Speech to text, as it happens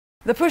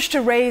The push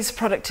to raise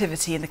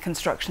productivity in the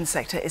construction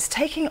sector is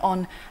taking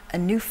on a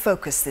new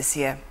focus this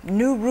year.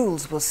 New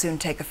rules will soon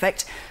take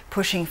effect,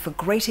 pushing for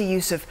greater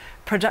use of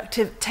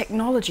productive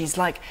technologies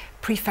like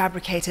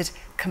prefabricated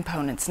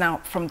components. Now,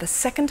 from the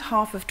second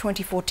half of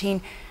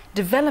 2014,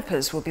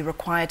 developers will be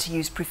required to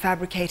use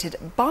prefabricated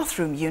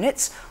bathroom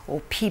units,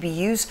 or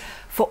PBUs,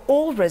 for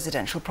all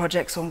residential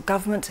projects on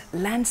government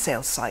land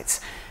sale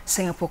sites.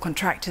 Singapore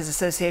Contractors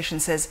Association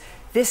says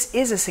this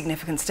is a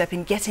significant step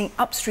in getting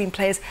upstream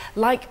players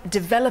like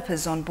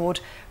developers on board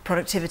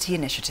productivity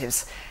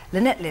initiatives.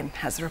 Lynette Lim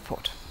has the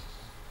report.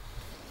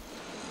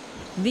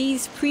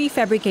 These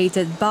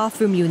prefabricated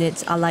bathroom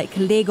units are like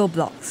Lego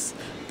blocks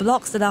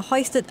that are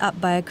hoisted up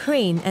by a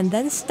crane and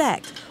then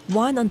stacked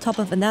one on top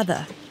of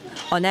another.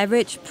 On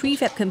average,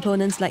 prefab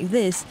components like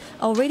this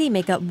already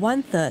make up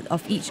 1/3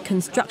 of each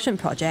construction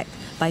project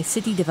by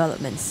city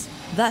developments.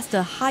 That's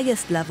the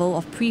highest level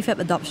of prefab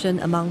adoption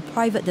among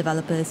private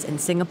developers in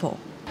Singapore.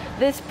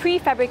 This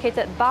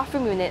prefabricated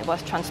bathroom unit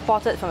was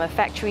transported from a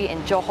factory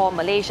in Johor,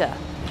 Malaysia.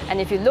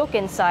 And if you look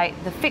inside,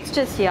 the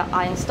fixtures here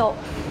are installed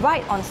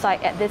right on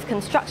site at this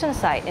construction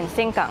site in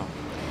Sengkang.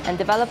 And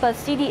developer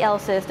CDL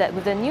says that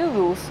with the new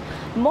rules,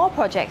 more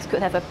projects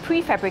could have a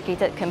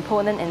prefabricated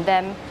component in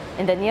them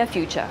in the near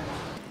future.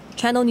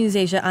 Channel News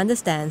Asia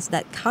understands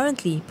that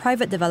currently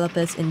private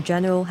developers in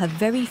general have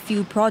very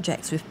few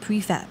projects with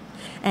prefab,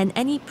 and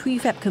any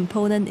prefab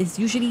component is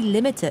usually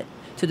limited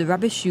to the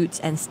rubbish chutes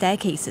and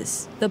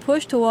staircases. The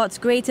push towards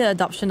greater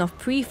adoption of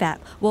prefab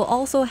will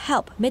also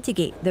help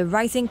mitigate the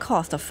rising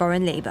cost of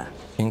foreign labour.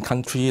 In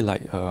countries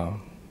like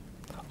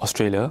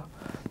Australia,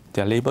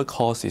 their labour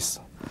cost is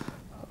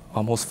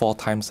almost 4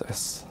 times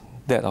as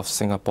that of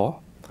Singapore.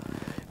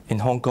 In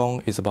Hong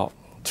Kong, it's about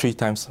 3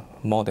 times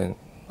more than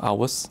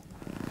ours.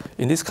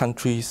 In these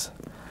countries,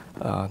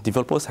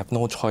 developers have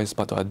no choice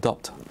but to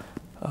adopt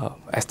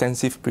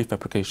extensive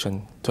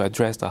prefabrication to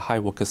address the high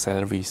worker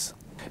salaries.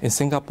 In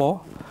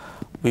Singapore,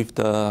 with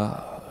the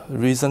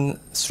recent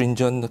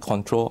stringent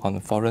control on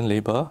foreign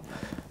labour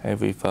and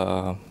with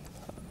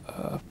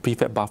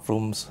prefab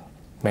bathrooms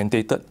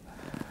mandated,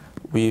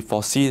 we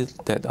foresee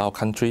that our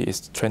country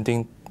is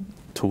trending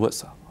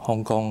towards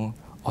Hong Kong,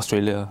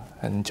 Australia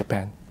and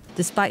Japan.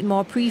 Despite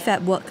more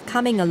prefab work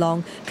coming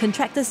along,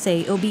 contractors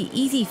say it'll be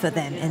easy for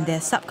them and their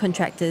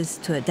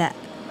subcontractors to adapt.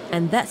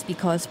 And that's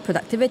because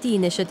productivity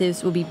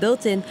initiatives will be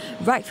built in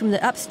right from the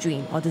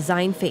upstream or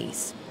design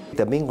phase.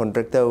 The main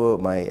contractor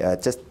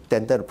might just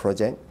tender the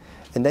project,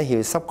 and then he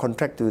will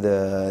subcontract to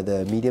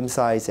the medium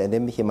size, and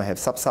then he might have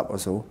sub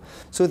also.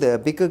 So the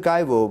bigger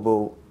guy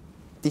will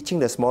teaching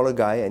the smaller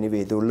guy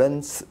anyway to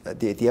learn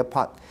their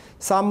part.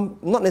 Some,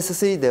 not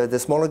necessarily the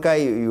smaller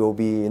guy will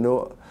be,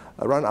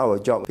 run out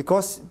of job,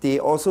 because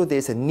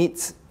there's a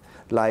needs,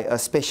 like a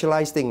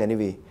specialized thing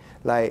anyway,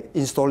 like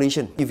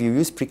installation. If you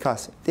use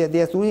precast,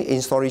 they are doing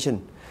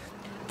installation.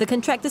 The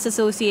Contractors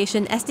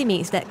Association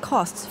estimates that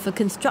costs for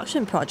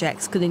construction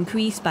projects could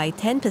increase by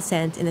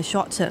 10% in the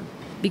short term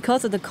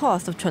because of the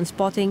cost of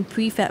transporting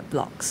prefab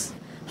blocks.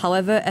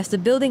 However, as the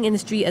building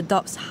industry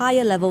adopts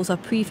higher levels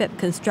of prefab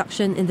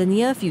construction in the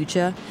near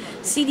future,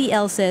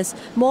 CDL says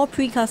more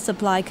precast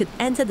supply could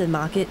enter the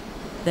market,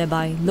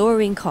 thereby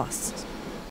lowering costs.